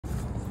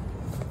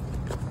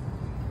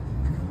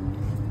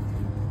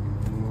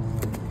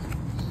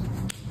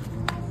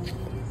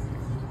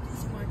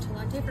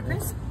for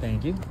Chris.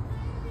 Thank you.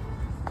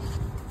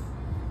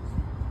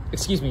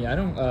 Excuse me, I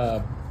don't,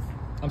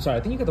 I'm sorry,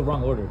 I think you got the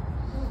wrong order.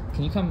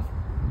 Can you come?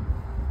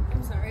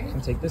 I'm sorry.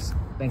 Come take this?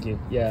 Thank you.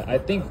 Yeah, I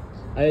think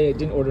I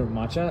didn't order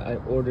matcha, I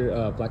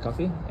ordered black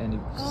coffee, and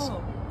you just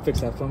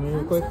fix that for me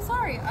real quick. I'm so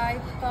sorry. I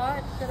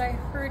thought that I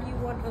heard you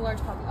wanted a large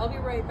coffee. I'll be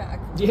right back.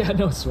 Yeah,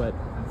 no sweat.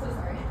 I'm so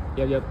sorry.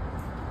 Yep.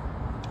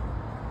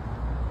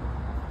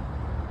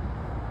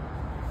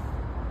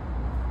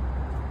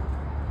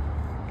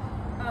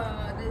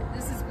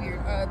 This is weird.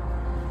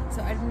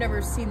 So I've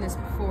never seen this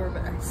before,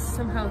 but I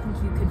somehow think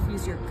you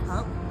confused your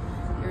cup.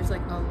 There's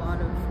like a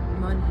lot of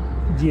money.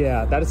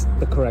 Yeah, that is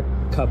the correct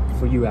cup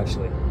for you,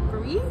 actually. For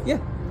me? Yeah.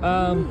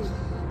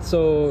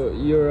 So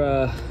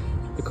your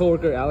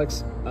coworker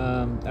Alex,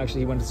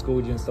 actually he went to school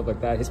with you and stuff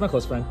like that. He's my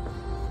close friend,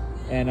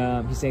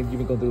 and he's saying you've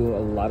been going through a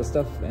lot of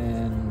stuff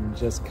and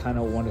just kind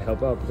of want to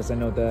help out because I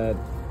know that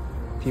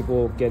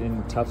people get in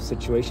a tough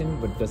situation,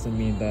 but doesn't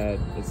mean that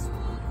it's,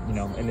 you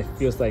know, and it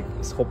feels like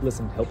it's hopeless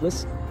and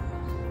helpless.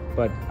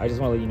 But I just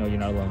want to let you know you're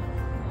not alone.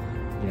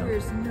 You know.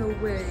 There's no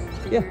way.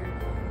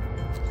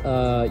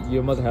 Yeah.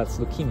 Your mother has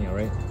leukemia,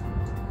 right?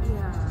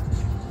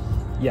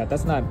 Yeah. Yeah,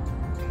 that's not.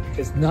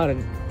 It's not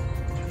an.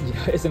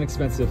 Yeah, it's an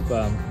expensive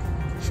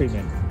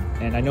treatment,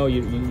 and I know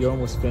you're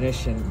almost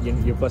finished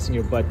and you're busting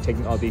your butt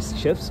taking all these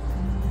shifts,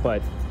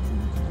 but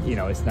you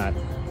know it's not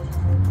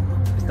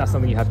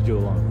something you have to do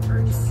alone. Are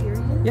you serious?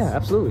 Yeah,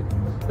 absolutely.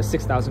 The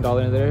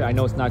 $6,000 in there. I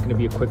know it's not going to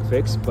be a quick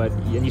fix, but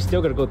and you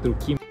still got to go through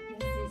chemo.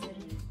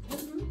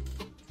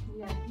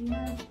 Yeah, he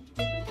had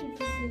different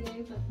pieces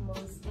today, but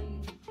mostly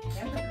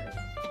hamburgers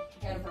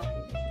and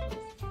broccoli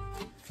vegetables.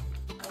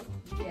 Oh,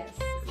 yes,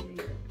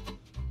 here.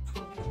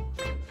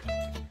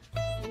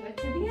 But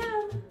to the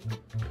end.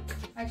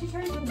 Actually,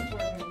 try to come before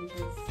here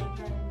because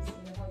sometimes you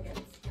know how it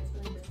gets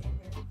really busy in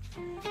here.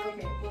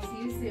 Okay, we'll see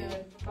you soon.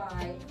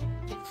 Bye.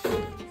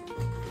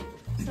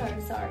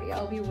 Sorry,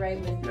 I'll be right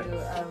with you.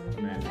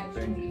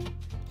 Actually,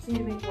 just need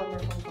to make one more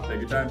phone call.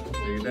 Take your time.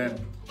 Take your time.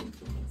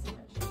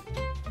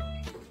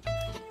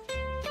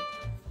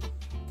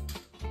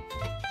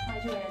 Hi,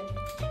 Joanne.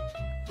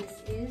 This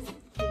is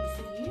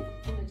Casey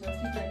from the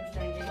Toasty Friends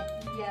Dining.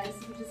 Yes,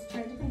 we just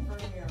tried to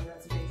confirm your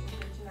reservation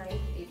for tonight,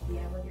 8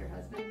 p.m. with your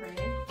husband, Frank.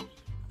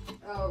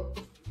 Oh,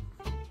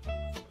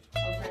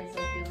 Frank's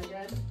not feeling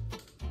good?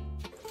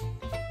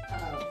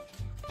 Oh,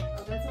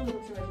 that's a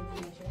little too much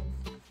information.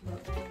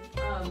 Okay.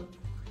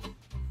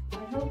 I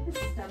hope his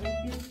stomach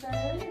feels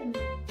better, and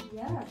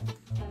yeah,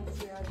 that's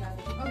where I got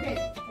it. Okay,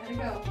 gotta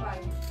go.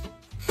 Bye.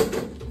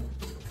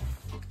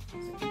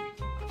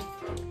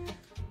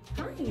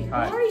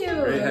 Hi, how are you?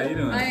 Great, how you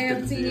doing? I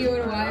haven't seen you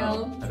in a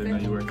while. I didn't know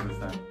you worked this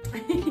time.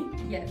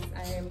 Yes,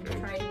 I am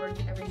trying to work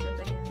every shift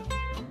I can.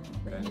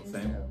 Okay,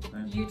 same.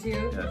 You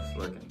too? Yes,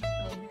 working.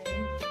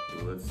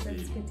 Okay. Let's see.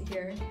 That's good to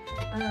hear.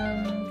 Can I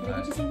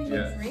get you something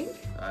to drink?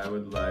 I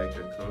would like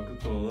a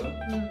Coca-Cola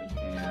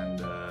and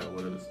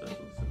what are the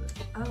specials today?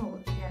 Oh,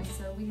 yes.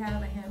 So we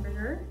have a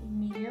hamburger,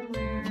 medium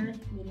rare,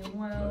 medium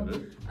well,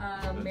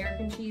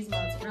 American cheese,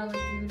 mozzarella,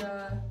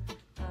 Gouda,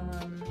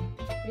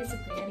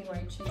 basically any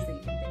white cheese that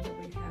you can think of,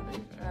 we have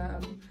it.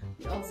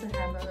 We also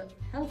have a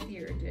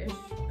healthier dish,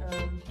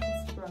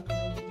 it's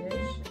broccoli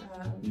dish.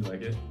 You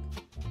like it?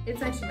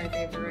 It's actually my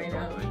favorite right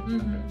now.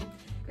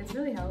 It's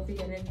really healthy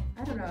and it,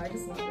 I don't know, I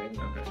just love it.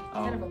 Okay. It's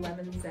kind of a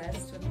lemon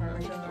zest with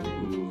Parmesan.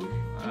 Ooh.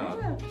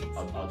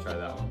 I'll try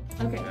that one.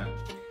 Okay. Yeah.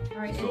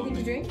 All right, anything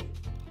to drink?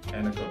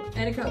 And a Coke.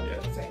 And a Coke. Yeah.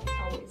 That's right,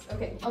 always.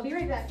 Okay, I'll be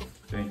right back.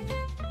 Thank you.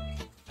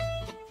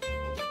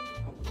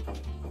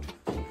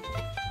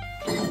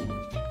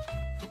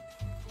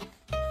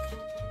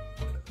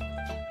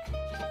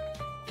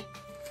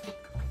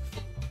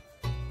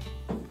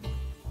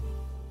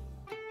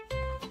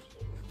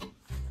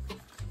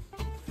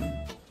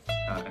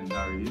 And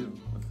how are you?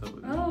 What's up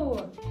with you?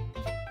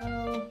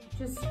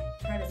 Just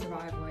trying to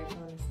survive life,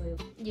 honestly.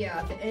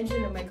 Yeah, the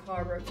engine of my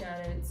car broke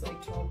down and it's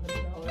like $1,200,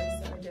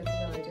 so I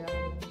definitely don't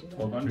want to do that.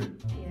 $1,200?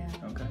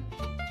 Yeah. Okay.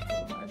 So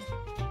much.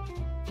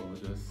 We'll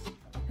just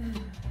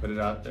put it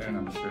out there and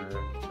I'm sure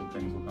good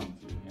things will come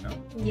to you, you know?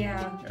 Yeah,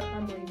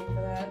 I'm believing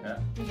for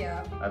that.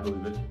 Yeah. I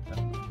believe it.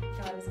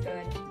 God is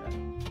good.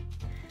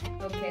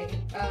 Yeah. Okay.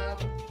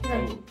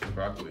 The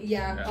broccoli.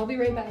 Yeah, I'll be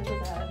right back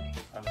with that.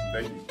 Awesome,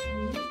 thank you.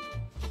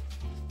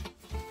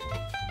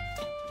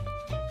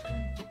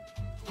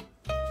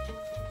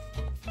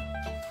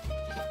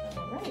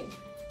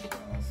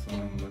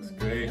 Awesome, looks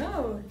great.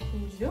 Oh,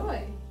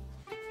 enjoy.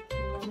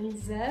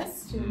 Lemon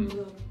zest and a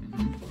little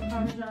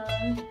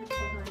Parmesan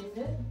behind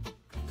it.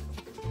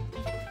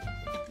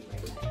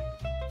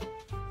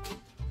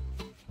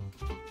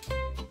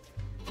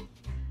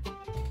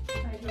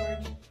 Hi,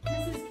 George.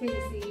 This is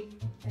Casey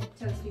at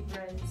Toasty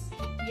Friends.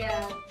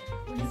 Yeah,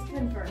 we're just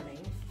confirming.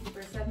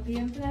 For 7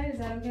 p.m. tonight, is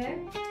that okay?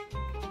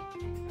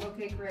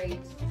 Okay,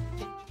 great.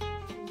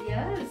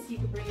 Yes, you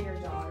could bring your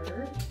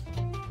daughter.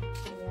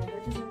 Yeah,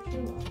 that doesn't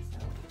too long, so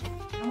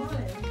come on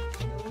in.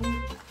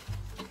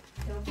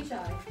 Don't be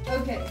shy.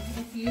 Okay, I'll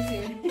see you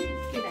soon.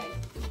 Good night.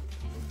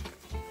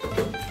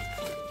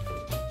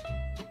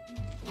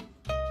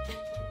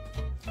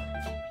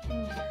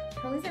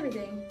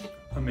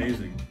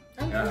 amazing.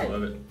 Oh, Yeah, I good.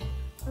 love it.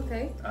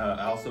 Okay.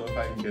 Also, if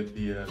I can get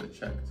the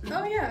check too.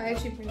 Oh yeah, I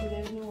actually printed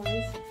it. No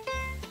worries.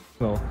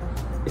 Well,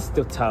 it's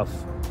still tough.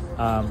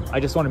 I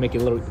just want to make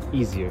it a little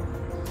easier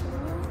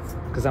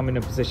because I'm in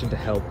a position to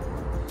help.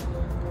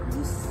 Are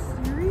you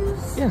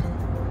serious? Yeah.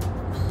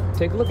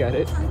 Take a look at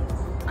it.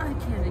 I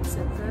can't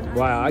accept that.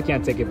 Wow, I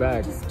can't take it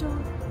back. Just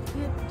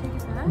can't take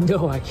it back?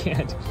 No, I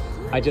can't.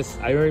 I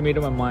already made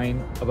up my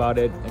mind about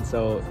it, and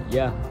so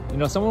yeah, you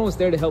know, someone was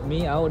there to help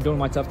me out during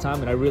my tough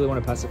time, and I really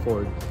want to pass it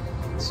forward.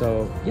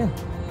 So yeah,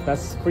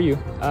 that's for you.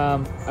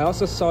 I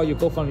also saw your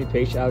GoFundMe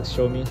page, Alex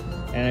showed me,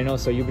 and I know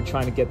so you've been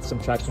trying to get some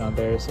traction on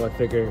there. So I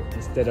figure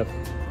instead of,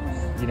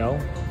 you know,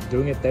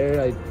 doing it there,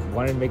 I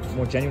wanted to make a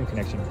more genuine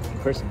connection in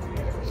person.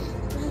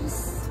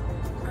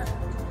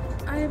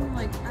 I'm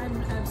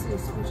absolutely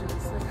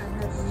speechless. Like, I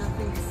have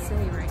nothing to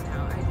say right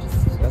now.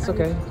 That's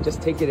okay.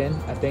 Just take it in.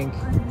 I think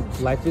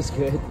life is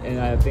good, and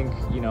I think,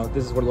 you know,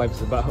 this is what life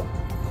is about.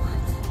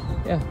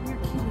 What? Yeah. You're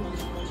kidding me.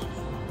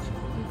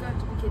 You've got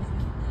to be kidding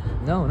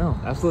me. No,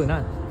 absolutely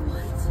not.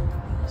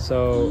 What?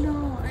 So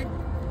No,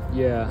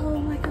 yeah, oh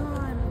my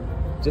god.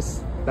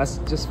 that's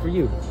just for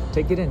you.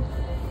 Take it in.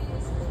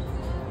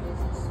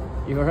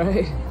 You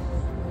alright?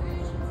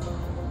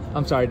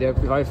 I'm sorry,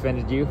 Deb, if I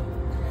offended you.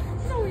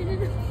 No, we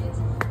didn't.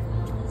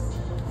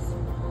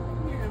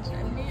 You're gonna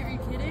offend me? Are you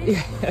kidding?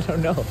 Yeah,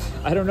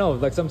 I don't know.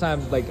 Like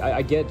sometimes, like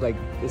I get like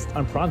it's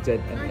unprompted.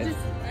 I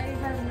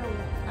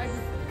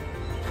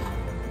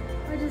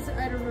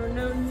don't know.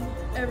 No one's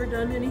ever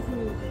done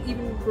anything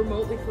even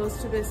remotely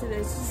close to this, and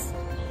it's just.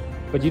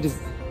 But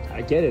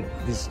I get it.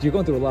 You're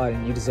going through a lot,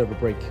 and you deserve a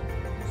break.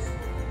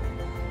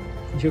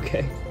 You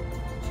okay?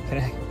 Can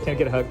I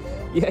get a hug?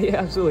 Yeah,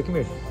 absolutely. Come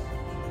here.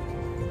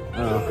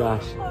 Oh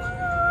gosh.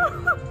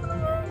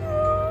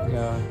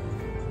 Yeah.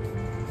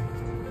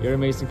 You're an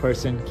amazing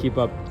person. Keep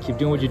up. Keep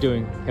doing what you're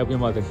doing. Help your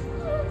mother.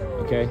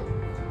 Okay?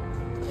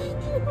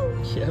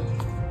 Yep.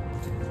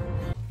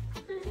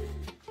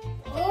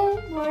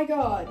 Oh my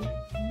god.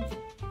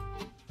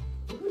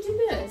 Who did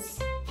this?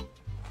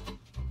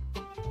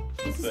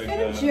 Is this It's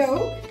kind of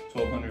joke?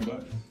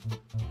 $1,200.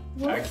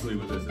 What? Actually,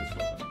 with this, it's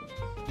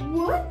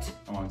 $1,200. What?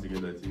 I wanted to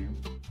give that to you.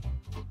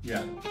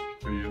 Yeah,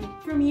 for you.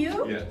 From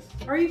you? Yes.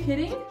 Are you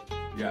kidding?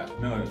 Yeah.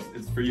 No,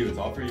 it's for you. It's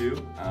all for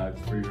you.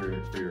 It's for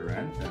your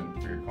rent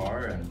and for your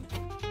car, and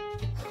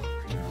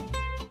you know,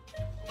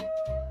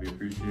 we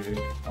appreciate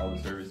all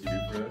the service you do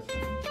for us.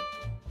 And,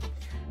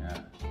 yeah.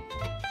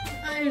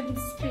 I'm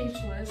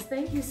speechless.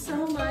 Thank you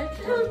so much.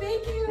 Oh,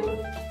 thank you. Oh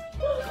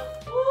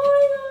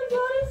my god,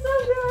 God is so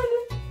good.